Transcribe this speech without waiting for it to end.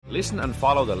Listen and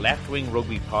follow the Left Wing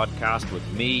Rugby podcast with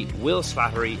me, Will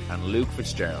Slattery, and Luke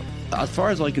Fitzgerald. As far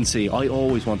as I can see, I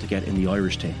always want to get in the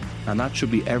Irish team, and that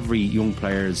should be every young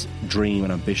player's dream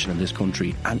and ambition in this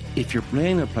country. And if you're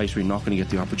playing in a place where you're not going to get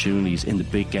the opportunities in the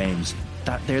big games,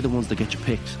 that they're the ones that get you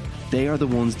picked. They are the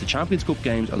ones, the Champions Cup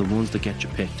games are the ones that get you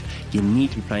picked. You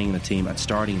need to be playing in a team and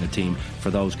starting in a team for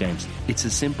those games. It's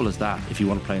as simple as that if you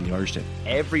want to play in the Irish team.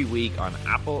 Every week on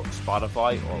Apple,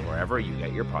 Spotify, or wherever you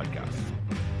get your podcasts.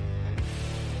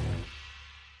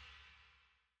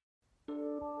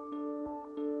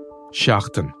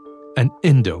 Seachtain, an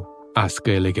Indo as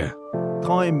Gaeilge.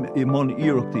 Táim I mon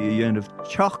iarachtaí a dhéanamh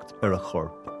teacht ar a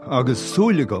chorp, agus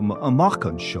súlagam amach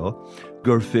an seo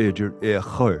gur féidir é a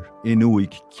chur in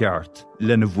uig ceart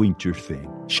lena bhaintir féin.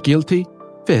 Scialtaí,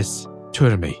 fis,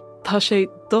 tuirmí. Tá sé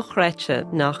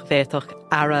dochreite nach bhéadach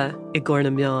ara I gcóir na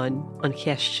meáin an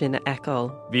cheist sin a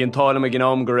eáil. Bhí an tálam a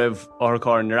gnám go raibh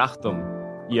orthchár na reachtam.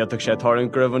 Íontach sé tarn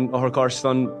gribhan orthchár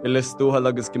san I list dúhal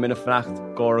agus go minic freacht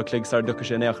gcóir a cligsar ducha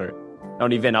sé néachar. Now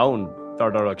ní bhín ann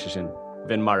dardarach sé sin,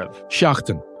 bhín marabh.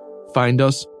 Seachtain. Find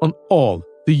us on all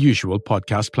the usual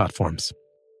podcast platforms.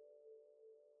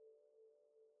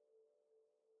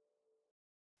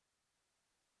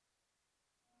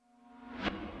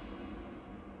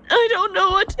 I don't know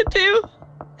what to do.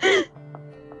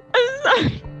 I'm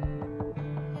sorry.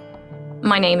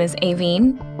 My name is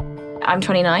Aveen. I'm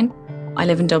 29. I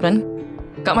live in Dublin.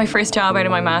 Got my first job out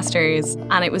of my master's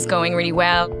and it was going really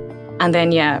well. And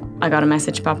then, I got a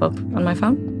message pop up on my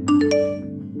phone.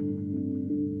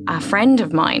 A friend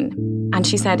of mine. And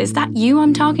she said, "Is that you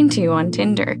I'm talking to on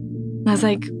Tinder?" And I was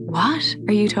like, "What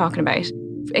are you talking about?"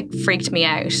 It freaked me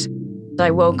out. I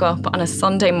woke up on a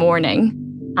Sunday morning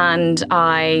and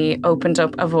I opened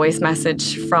up a voice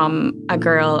message from a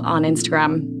girl on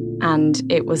Instagram, and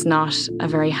it was not a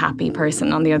very happy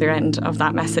person on the other end of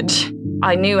that message.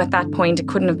 I knew at that point it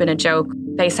couldn't have been a joke.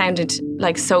 They sounded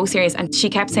like so serious, and she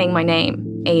kept saying my name,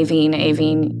 Aveen,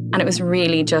 Aveen. And it was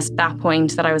really just that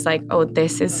point that I was like, oh,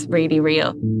 this is really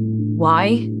real.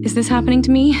 Why is this happening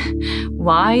to me?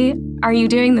 Why are you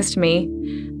doing this to me?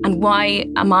 And why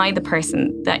am I the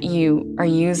person that you are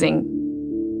using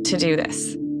to do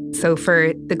this? So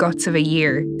for the guts of a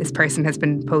year, this person has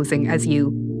been posing as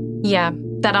you? Yeah,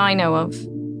 that I know of.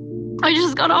 I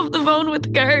just got off the phone with the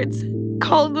guards,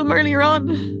 called them earlier on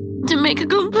to make a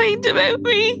complaint about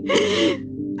me.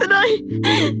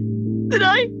 That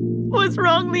I was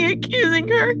wrongly accusing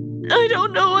her. I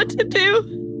don't know what to do.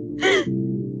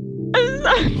 I'm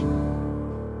sorry.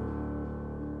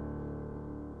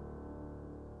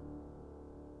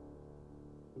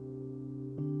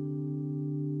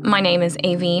 My name is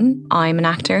Aveen. I'm an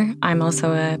actor. I'm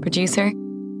also a producer.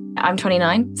 I'm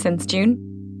 29 since June.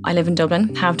 I live in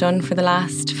Dublin, have done for the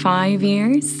last 5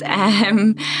 years.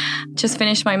 Just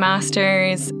finished my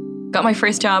master's, got my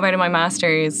first job out of my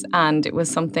master's, and it was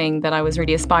something that I was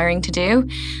really aspiring to do.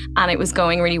 And it was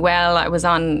going really well. I was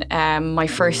on my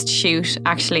first shoot,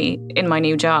 actually, in my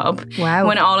new job. Wow.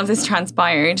 When all of this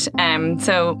transpired.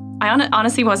 So I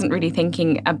honestly wasn't really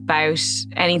thinking about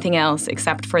anything else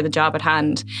except for the job at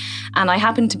hand. And I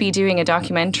happened to be doing a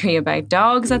documentary about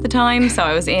dogs at the time. So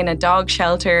I was in a dog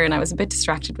shelter and I was a bit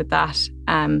distracted with that.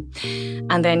 And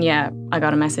then, I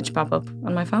got a message pop up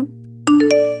on my phone.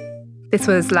 This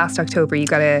was last October. You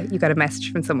got a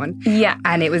message from someone. Yeah.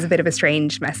 And it was a bit of a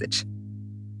strange message.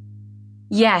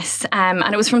 Yes, and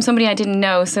it was from somebody I didn't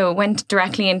know, so it went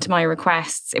directly into my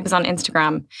requests. It was on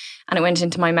Instagram, and it went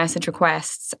into my message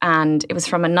requests, and it was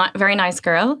from a very nice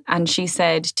girl, and she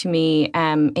said to me,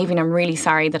 Aveen, I'm really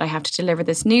sorry that I have to deliver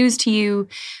this news to you,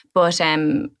 but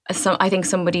I think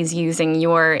somebody's using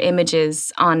your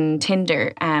images on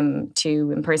Tinder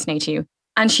to impersonate you.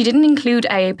 And she didn't include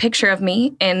a picture of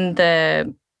me in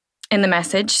the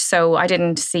message, so I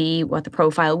didn't see what the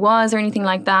profile was or anything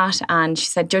like that. And she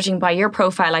said, judging by your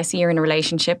profile, I see you're in a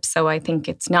relationship, so I think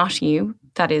it's not you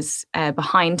that is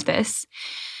behind this.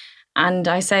 And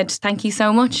I said, thank you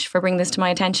so much for bringing this to my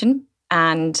attention.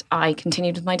 And I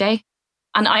continued with my day.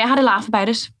 And I had a laugh about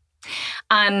it.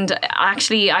 And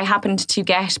actually, I happened to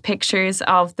get pictures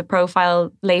of the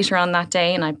profile later on that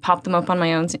day, and I popped them up on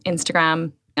my own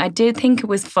Instagram. I did think it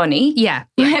was funny. Yeah.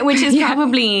 Which is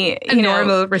probably a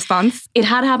normal response. It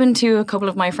had happened to a couple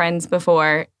of my friends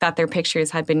before that their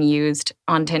pictures had been used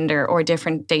on Tinder or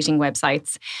different dating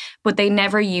websites, but they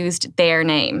never used their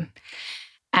name.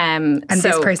 And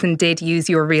this person did use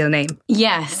your real name.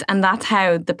 Yes, and that's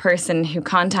how the person who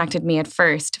contacted me at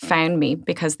first found me,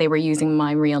 because they were using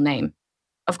my real name.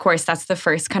 Of course, that's the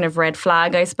first kind of red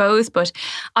flag, I suppose, but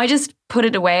I just put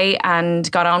it away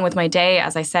and got on with my day.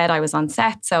 As I said, I was on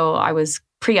set, so I was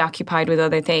preoccupied with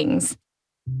other things.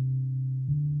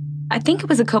 I think it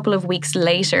was a couple of weeks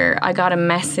later, I got a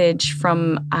message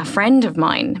from a friend of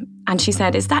mine, and she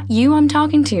said, "Is that you I'm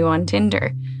talking to on Tinder?"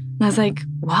 And I was like,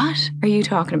 "What are you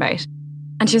talking about?"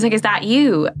 And she was like, "Is that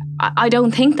you? I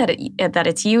don't think that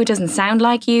it's you. It doesn't sound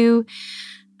like you."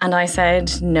 And I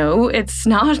said, "No, it's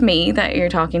not me that you're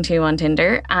talking to on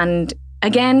Tinder." And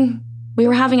again, we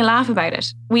were having a laugh about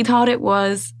it. We thought it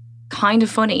was kind of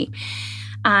funny.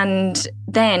 And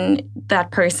then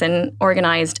that person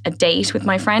organised a date with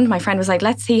my friend. My friend was like,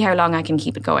 "Let's see how long I can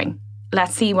keep it going.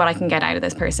 Let's see what I can get out of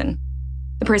this person."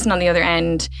 The person on the other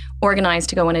end organised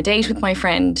to go on a date with my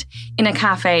friend in a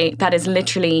cafe that is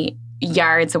literally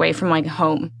yards away from my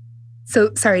home.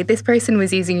 So, sorry, this person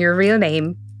was using your real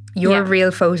name, your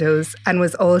real photos, and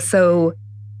was also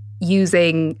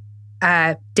using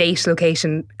a date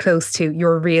location close to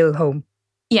your real home.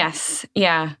 Yes,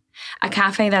 yeah. A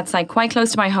cafe that's like quite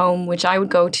close to my home, which I would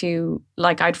go to,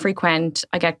 like I'd frequent.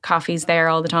 I get coffees there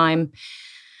all the time.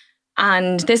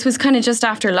 And this was kind of just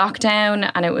after lockdown,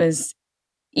 and it was,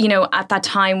 you know, at that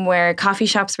time where coffee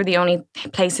shops were the only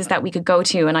places that we could go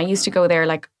to. And I used to go there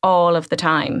like all of the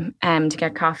time to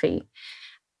get coffee.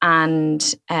 And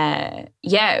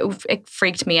it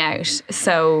freaked me out.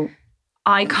 So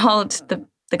I called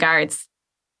the guards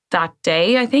that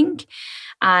day, I think.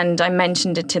 And I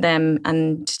mentioned it to them,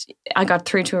 and I got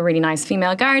through to a really nice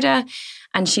female Garda,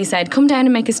 and she said, "Come down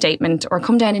and make a statement, or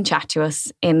come down and chat to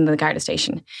us in the Garda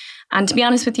station." And to be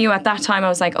honest with you, at that time I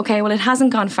was like, okay, well, it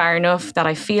hasn't gone far enough that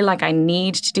I feel like I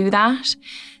need to do that.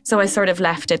 So I sort of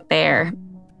left it there.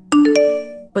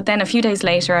 But then a few days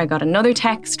later, I got another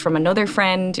text from another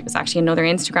friend. It was actually another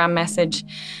Instagram message.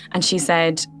 And she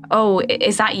said, "Oh,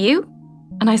 is that you?"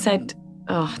 And I said,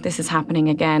 "Oh, this is happening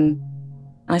again."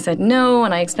 And I said, "No."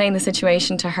 And I explained the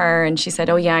situation to her. And she said,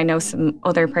 "Oh, yeah, I know some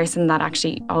other person that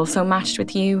actually also matched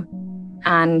with you.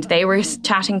 And they were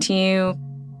chatting to you."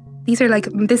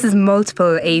 This is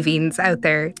multiple Avines out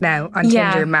there now on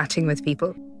Tinder matching with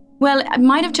people. Well, it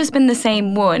might have just been the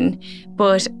same one,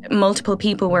 but multiple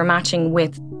people were matching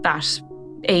with that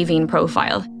Avine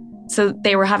profile. So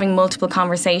they were having multiple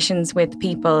conversations with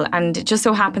people. And it just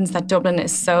so happens that Dublin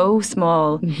is so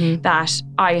small that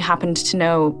I happened to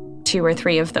know 2 or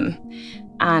 3 of them.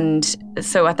 And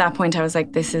so at that point I was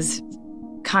like, this is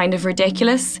kind of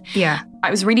ridiculous. Yeah. I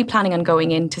was really planning on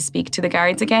going in to speak to the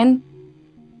guards again.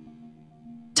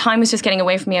 Time was just getting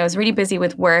away from me. I was really busy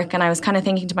with work, and I was kind of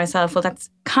thinking to myself, well, that's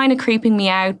kind of creeping me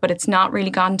out, but it's not really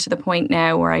gotten to the point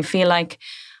now where I feel like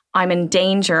I'm in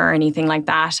danger or anything like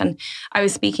that. And I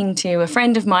was speaking to a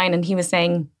friend of mine, and he was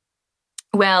saying,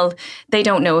 well, they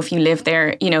don't know if you live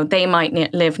there. You know, they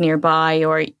might live nearby,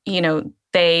 or, you know,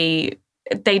 they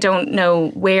don't know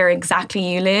where exactly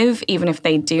you live, even if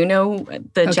they do know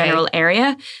the general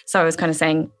area. So I was kind of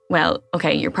saying, well,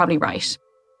 okay, you're probably right.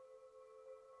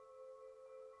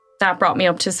 That brought me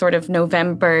up to sort of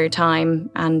November time,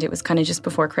 and it was kind of just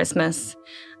before Christmas.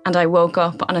 And I woke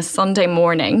up on a Sunday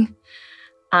morning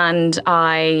and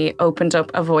I opened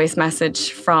up a voice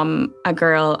message from a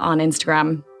girl on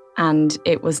Instagram, and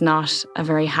it was not a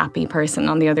very happy person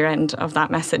on the other end of that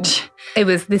message.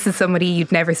 This is somebody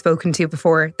you'd never spoken to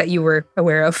before that you were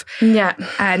aware of. Yeah.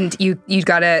 And so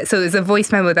it was a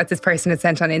voice memo that this person had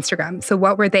sent on Instagram. So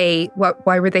why were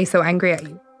they so angry at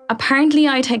you? Apparently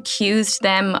I'd accused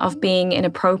them of being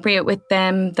inappropriate with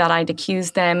them, that I'd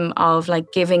accused them of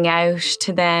like giving out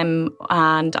to them,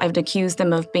 and I'd accused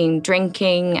them of being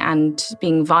drinking and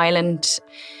being violent.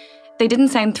 They didn't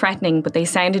sound threatening, but they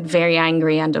sounded very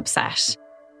angry and upset.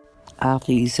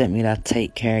 After you sent me that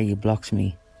take care, you blocked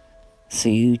me. So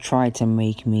you tried to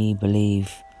make me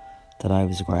believe that I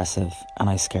was aggressive, and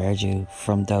I scared you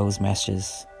from those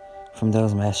messages.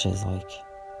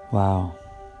 Wow.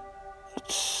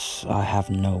 I have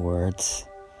no words.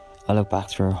 I look back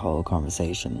through our whole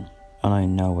conversation, and I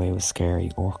in no way was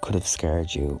scary or could have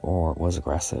scared you or was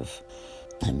aggressive.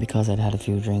 And because I'd had a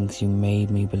few drinks, you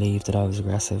made me believe that I was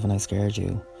aggressive and I scared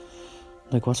you.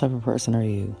 Like, what type of person are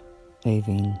you,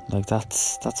 Avine? Like,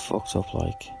 that's fucked up,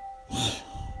 like.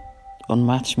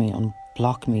 Unmatch me,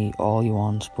 unblock me all you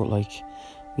want, but like,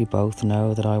 we both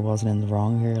know that I wasn't in the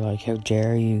wrong here. Like, how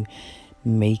dare you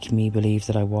make me believe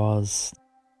that I was?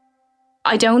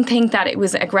 I don't think that it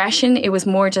was aggression. It was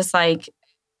more just like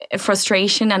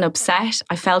frustration and upset.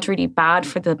 I felt really bad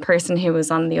for the person who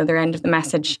was on the other end of the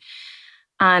message.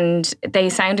 And they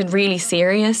sounded really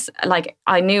serious. Like,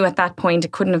 I knew at that point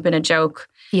it couldn't have been a joke.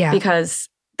 Yeah. Because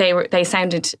they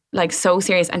sounded like so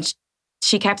serious. And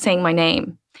she kept saying my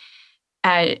name.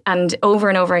 And over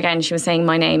and over again, she was saying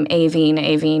my name,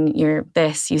 Avine, you're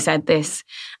this, you said this.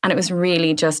 And it was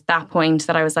really just that point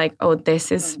that I was like, oh,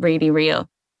 this is really real.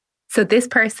 So this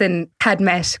person had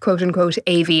met, quote unquote,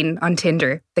 Aveen on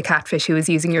Tinder, the catfish who was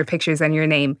using your pictures and your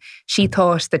name. She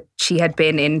thought that she had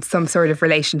been in some sort of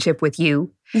relationship with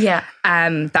you. Yeah.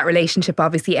 That relationship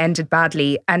obviously ended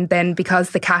badly. And then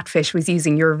because the catfish was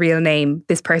using your real name,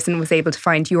 this person was able to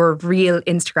find your real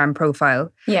Instagram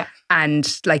profile. Yeah.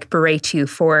 And like berate you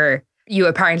for you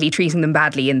apparently treating them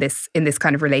badly in this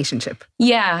kind of relationship.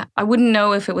 Yeah, I wouldn't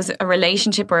know if it was a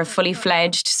relationship or a fully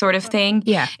fledged sort of thing.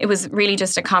 Yeah. It was really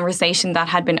just a conversation that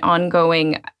had been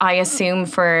ongoing, I assume,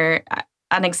 for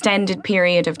an extended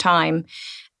period of time,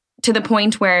 to the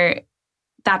point where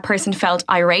that person felt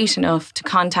irate enough to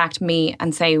contact me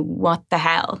and say, what the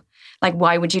hell? Like,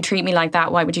 why would you treat me like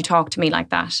that? Why would you talk to me like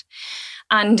that?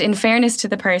 And in fairness to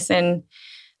the person,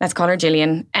 let's call her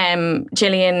Gillian,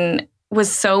 Gillian was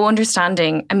so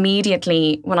understanding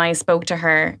immediately when I spoke to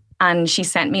her, and she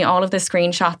sent me all of the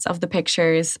screenshots of the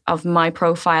pictures of my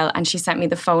profile, and she sent me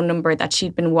the phone number that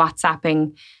she'd been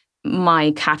WhatsApping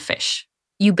my catfish.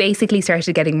 You basically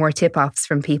started getting more tip-offs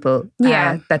from people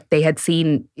that they had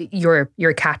seen your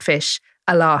catfish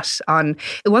a lot on.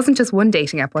 It wasn't just one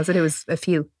dating app, was it? It was a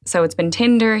few. So it's been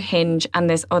Tinder, Hinge, and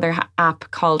this other app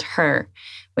called Her,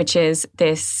 which is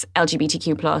this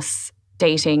LGBTQ plus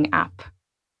dating app.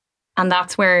 And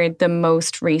that's where the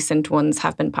most recent ones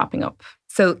have been popping up.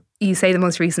 So you say the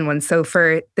most recent ones. So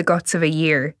for the guts of a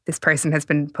year, this person has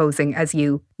been posing as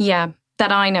you. Yeah,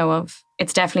 that I know of.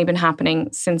 It's definitely been happening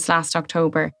since last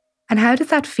October. And how does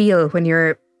that feel when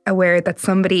you're aware that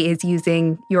somebody is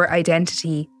using your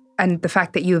identity and the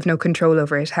fact that you have no control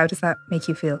over it? How does that make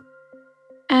you feel?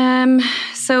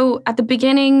 So at the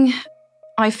beginning,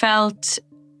 I felt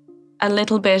a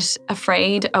little bit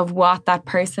afraid of what that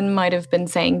person might have been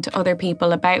saying to other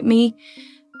people about me.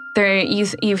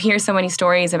 You hear so many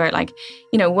stories about, like,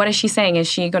 you know, what is she saying? Is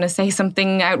she going to say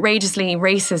something outrageously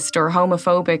racist or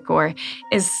homophobic, or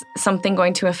is something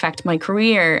going to affect my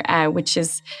career? Which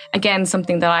is, again,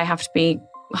 something that I have to be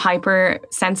hyper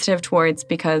sensitive towards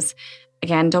because,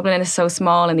 again, Dublin is so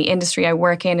small and the industry I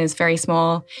work in is very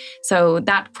small. So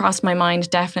that crossed my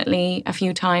mind definitely a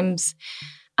few times.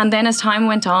 And then as time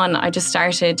went on, I just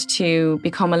started to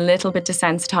become a little bit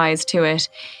desensitized to it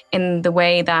in the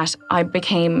way that I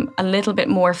became a little bit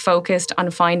more focused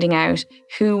on finding out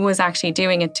who was actually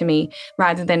doing it to me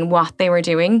rather than what they were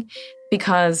doing,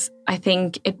 because I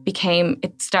think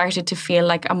it started to feel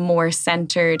like a more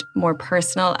centered, more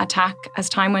personal attack as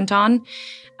time went on.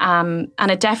 And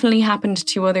it definitely happened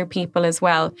to other people as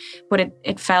well, but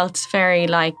it felt very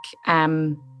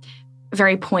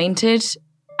very pointed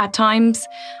at times.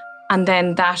 And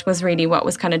then that was really what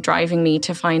was kind of driving me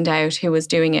to find out who was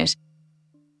doing it.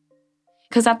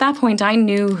 Because at that point, I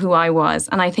knew who I was.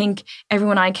 And I think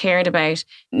everyone I cared about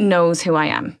knows who I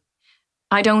am.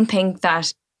 I don't think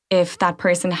that if that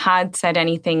person had said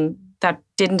anything that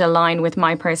didn't align with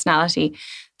my personality,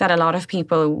 that a lot of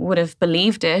people would have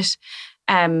believed it.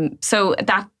 So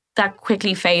that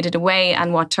quickly faded away.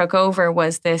 And what took over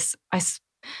was this,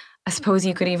 I suppose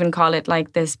you could even call it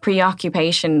like this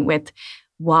preoccupation with,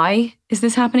 why is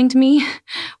this happening to me?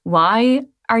 Why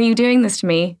are you doing this to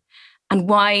me? And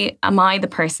why am I the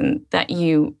person that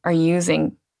you are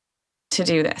using to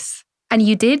do this? And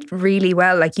you did really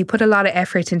well. Like, you put a lot of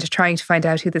effort into trying to find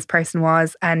out who this person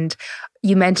was. And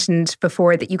you mentioned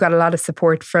before that you got a lot of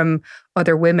support from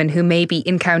other women who maybe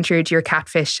encountered your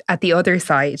catfish at the other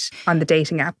side on the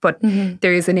dating app. But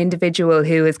there is an individual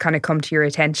who has kind of come to your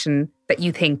attention that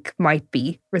you think might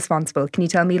be responsible. Can you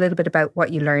tell me a little bit about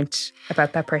what you learned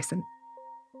about that person?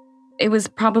 It was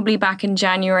probably back in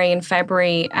January and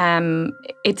February.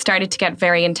 It started to get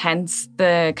very intense,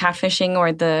 the catfishing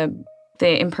or the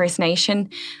impersonation,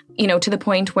 you know, to the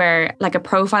point where like a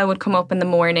profile would come up in the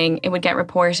morning, it would get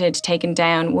reported, taken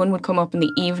down. One would come up in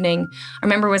the evening. I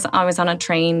remember I was on a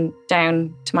train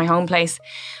down to my home place,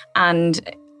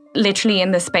 and literally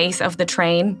in the space of the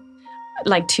train,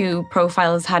 like 2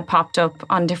 profiles had popped up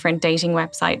on different dating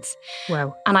websites.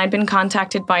 Wow. And I'd been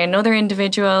contacted by another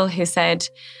individual who said,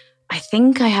 I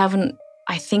think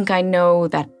I know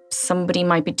that somebody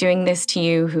might be doing this to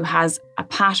you who has a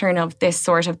pattern of this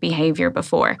sort of behaviour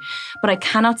before. But I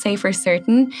cannot say for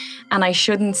certain, and I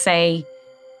shouldn't say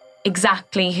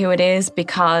exactly who it is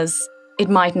because it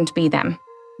mightn't be them.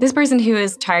 This person who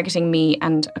is targeting me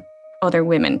and other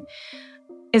women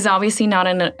is obviously not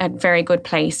in a very good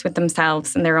place with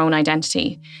themselves and their own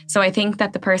identity. So I think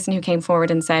that the person who came forward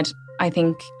and said, I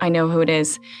think I know who it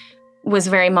is, was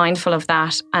very mindful of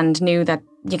that and knew that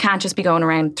you can't just be going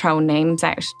around throwing names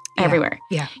out everywhere.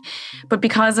 Yeah. But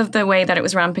because of the way that it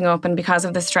was ramping up and because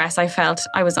of the stress I felt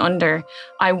I was under,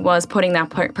 I was putting that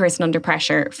person under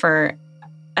pressure for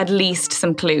at least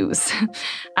some clues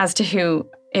as to who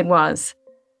it was.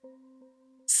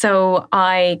 So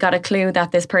I got a clue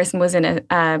that this person was in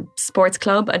a sports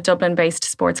club, a Dublin-based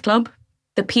sports club.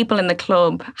 The people in the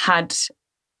club had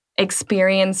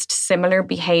experienced similar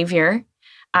behaviour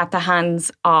at the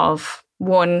hands of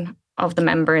one of the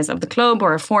members of the club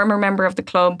or a former member of the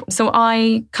club. So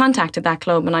I contacted that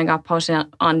club and I got put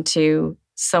onto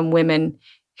some women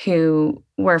who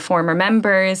were former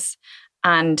members,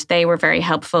 and they were very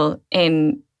helpful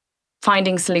in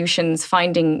finding solutions,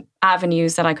 finding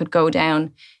avenues that I could go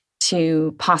down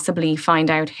to possibly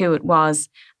find out who it was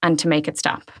and to make it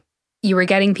stop. You were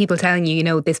getting people telling you, you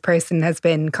know, this person has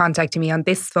been contacting me on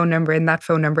this phone number and that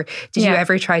phone number. Did you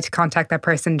ever try to contact that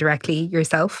person directly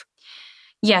yourself?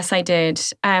 Yes, I did.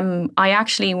 I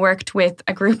actually worked with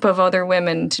a group of other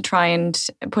women to try and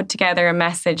put together a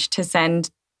message to send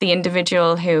the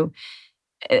individual who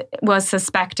was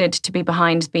suspected to be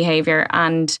behind the behaviour.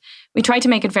 And we tried to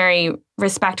make it very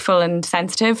respectful and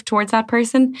sensitive towards that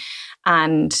person.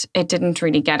 And it didn't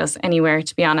really get us anywhere,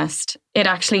 to be honest. It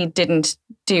actually didn't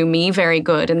do me very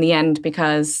good in the end,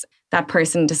 because that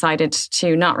person decided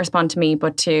to not respond to me,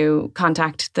 but to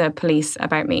contact the police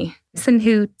about me. The person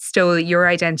who stole your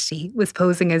identity, was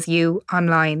posing as you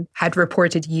online, had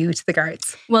reported you to the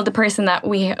guards. Well, the person that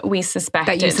we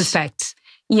suspected. That you suspect.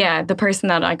 Yeah, the person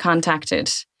that I contacted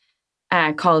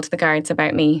called the guards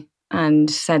about me and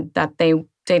said that they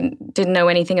didn't know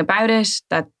anything about it,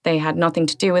 that they had nothing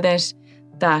to do with it,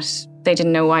 that they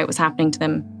didn't know why it was happening to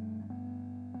them.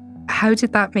 How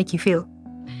did that make you feel?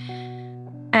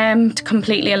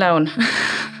 Completely alone.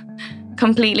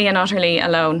 Completely and utterly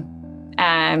alone.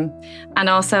 And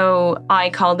also I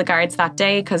called the guards that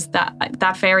day, because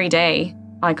that very day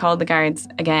I called the guards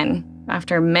again.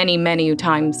 After many, many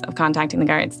times of contacting the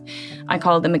guards, I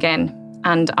called them again,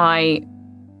 and I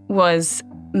was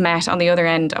met on the other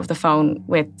end of the phone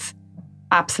with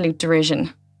absolute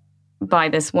derision by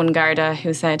this one Garda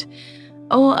who said,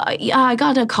 "Oh, yeah, I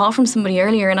got a call from somebody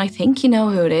earlier and I think you know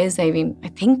who it is, Aoibhinn. I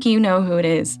think you know who it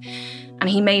is." And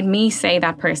he made me say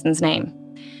that person's name.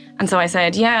 And so I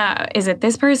said, "Yeah, is it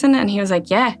this person?" And he was like,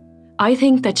 "Yeah, I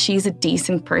think that she's a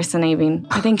decent person, Aoibhinn.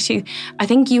 I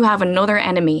think you have another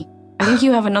enemy. I think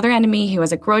you have another enemy who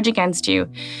has a grudge against you."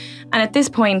 And at this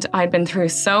point, I'd been through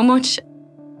so much,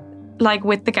 like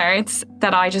with the guards,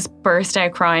 that I just burst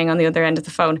out crying on the other end of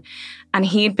the phone. And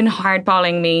he'd been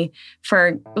hardballing me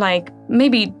for like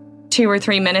maybe 2 or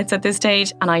 3 minutes at this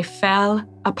stage, and I fell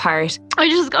apart. I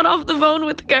just got off the phone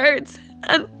with the guards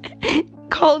and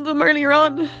called them earlier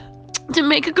on to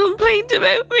make a complaint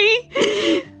about me,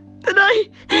 that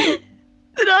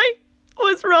I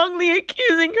was wrongly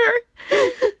accusing her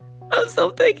of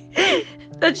something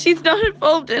that she's not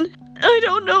involved in. I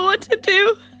don't know what to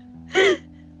do.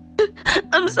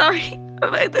 I'm sorry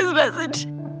about this message.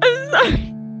 I'm sorry.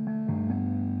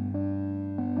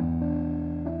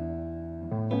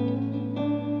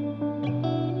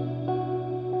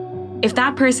 If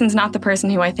that person's not the person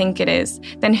who I think it is,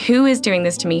 then who is doing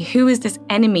this to me? Who is this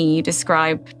enemy you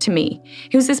describe to me?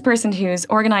 Who's this person who's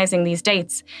organising these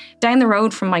dates down the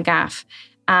road from my gaff?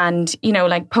 And, you know,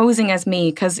 like posing as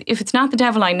me, because if it's not the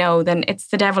devil I know, then it's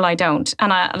the devil I don't.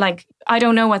 And I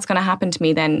don't know what's going to happen to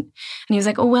me then. And he was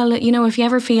like, "Oh, well, you know, if you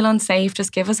ever feel unsafe,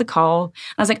 just give us a call." And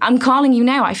I was like, "I'm calling you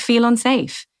now. I feel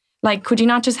unsafe. Like, could you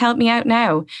not just help me out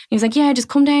now?" And he was like, "Yeah, just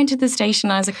come down to the station."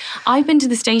 And I was like, "I've been to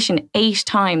the station 8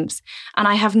 times and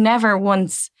I have never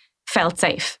once felt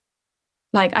safe.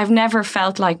 Like, I've never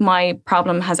felt like my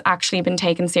problem has actually been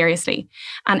taken seriously.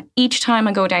 And each time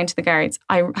I go down to the guards,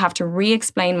 I have to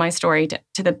re-explain my story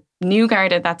to the new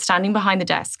Garda that's standing behind the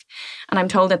desk. And I'm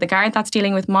told that the guard that's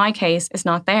dealing with my case is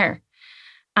not there.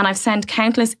 And I've sent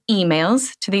countless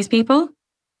emails to these people.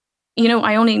 You know,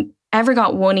 I only ever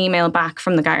got 1 email back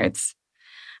from the guards.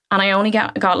 And I only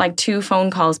got like 2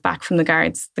 phone calls back from the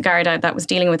guards. The Garda that was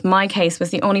dealing with my case was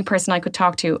the only person I could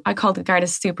talk to. I called the Garda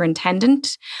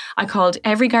superintendent. I called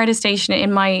every Garda station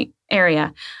in my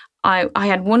area. I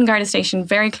had 1 Garda station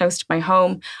very close to my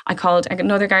home. I called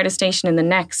another Garda station in the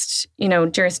next,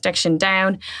 jurisdiction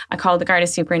down. I called the Garda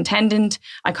superintendent.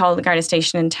 I called the Garda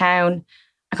station in town.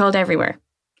 I called everywhere.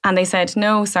 And they said,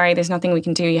 "No, sorry, there's nothing we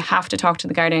can do. You have to talk to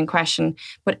the Garda in question."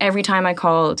 But every time I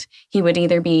called, he would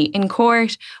either be in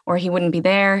court or he wouldn't be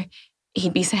there.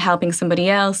 He'd be helping somebody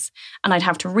else. And I'd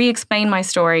have to re-explain my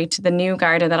story to the new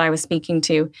Garda that I was speaking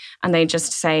to. And they'd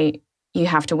just say, "You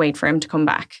have to wait for him to come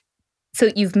back." So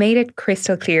you've made it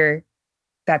crystal clear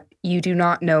that you do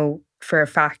not know for a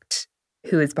fact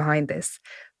who is behind this,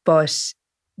 but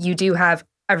you do have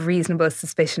a reasonable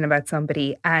suspicion about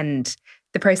somebody, and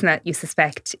the person that you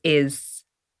suspect is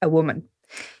a woman.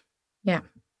 Yeah.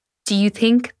 Do you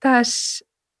think that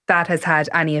that has had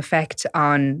any effect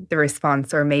on the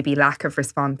response or maybe lack of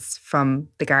response from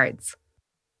the guards?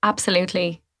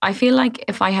 Absolutely. I feel like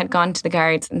if I had gone to the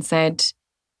guards and said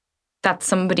that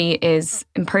somebody is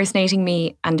impersonating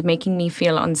me and making me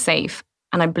feel unsafe,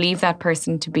 and I believe that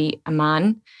person to be a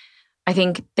man, I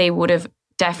think they would have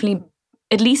definitely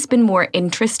at least been more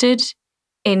interested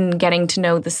in getting to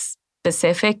know the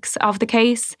specifics of the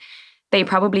case. They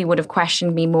probably would have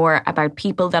questioned me more about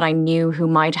people that I knew who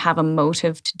might have a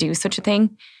motive to do such a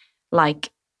thing, like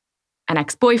an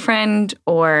ex-boyfriend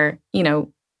or, you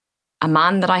know, a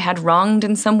man that I had wronged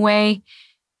in some way.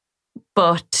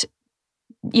 But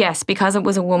yes, because it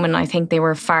was a woman, I think they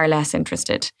were far less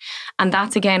interested. And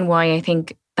that's again why I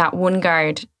think that one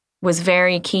guard was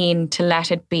very keen to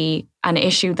let it be an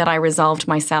issue that I resolved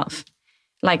myself.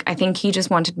 Like, I think he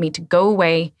just wanted me to go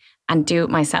away and do it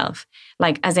myself.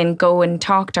 Like, as in go and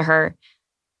talk to her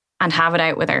and have it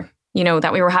out with her. You know,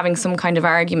 that we were having some kind of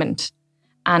argument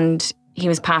and he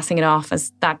was passing it off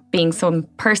as that being some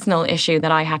personal issue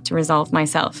that I had to resolve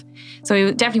myself. So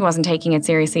he definitely wasn't taking it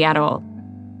seriously at all.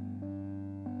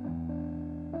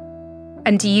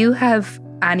 And do you have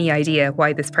any idea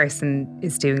why this person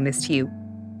is doing this to you?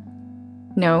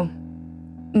 No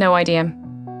idea.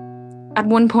 At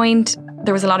one point,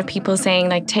 there was a lot of people saying,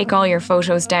 like, take all your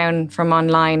photos down from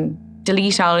online,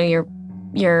 delete all your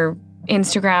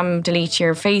Instagram, delete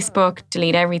your Facebook,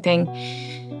 delete everything.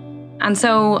 And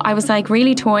so I was like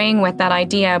really toying with that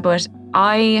idea, but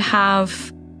I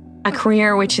have a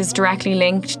career which is directly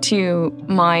linked to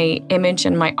my image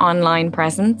and my online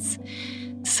presence.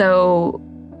 So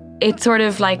it sort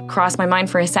of like crossed my mind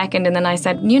for a second, and then I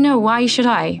said, you know, why should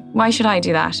I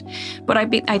do that? But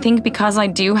I think because I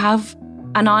do have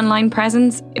an online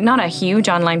presence, not a huge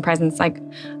online presence, like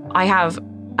I have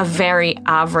a very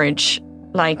average,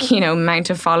 like, you know, amount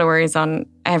of followers on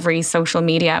every social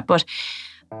media. But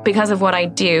because of what I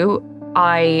do,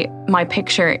 my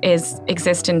picture is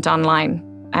existent online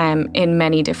in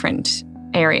many different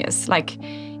areas. Like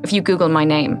if you Google my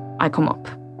name, I come up.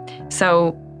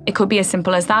 So it could be as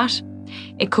simple as that.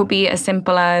 It could be as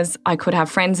simple as I could have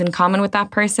friends in common with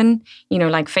that person, you know,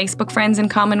 like Facebook friends in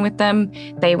common with them.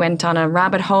 They went on a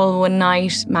rabbit hole one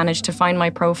night, managed to find my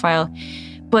profile.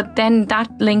 But then that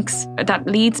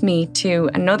leads me to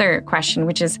another question,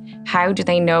 which is how do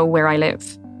they know where I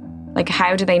live? Like,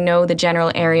 how do they know the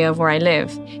general area of where I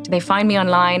live? Do they find me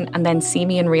online and then see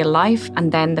me in real life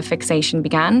and then the fixation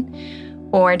began?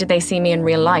 Or did they see me in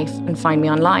real life and find me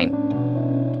online?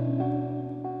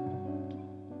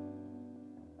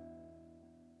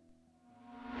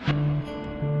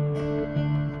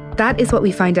 That is what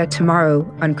we find out tomorrow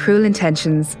on Cruel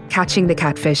Intentions, Catching the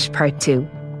Catfish Part 2.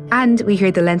 And we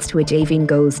hear the lengths to which Aoibhinn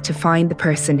goes to find the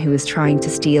person who is trying to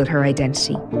steal her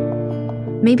identity.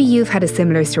 Maybe you've had a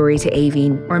similar story to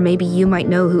Aoibhinn, or maybe you might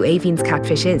know who Aoibhinn's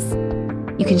catfish is.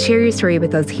 You can share your story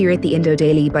with us here at the Indo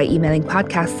Daily by emailing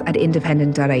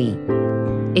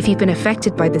podcasts@independent.ie. If you've been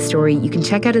affected by the story, you can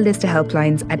check out a list of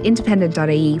helplines at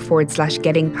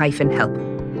independent.ie/getting-help.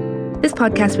 This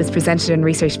podcast was presented and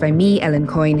researched by me, Ellen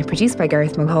Coyne, produced by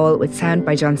Gareth Mulhall, with sound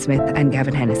by John Smith and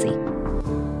Gavin Hennessy.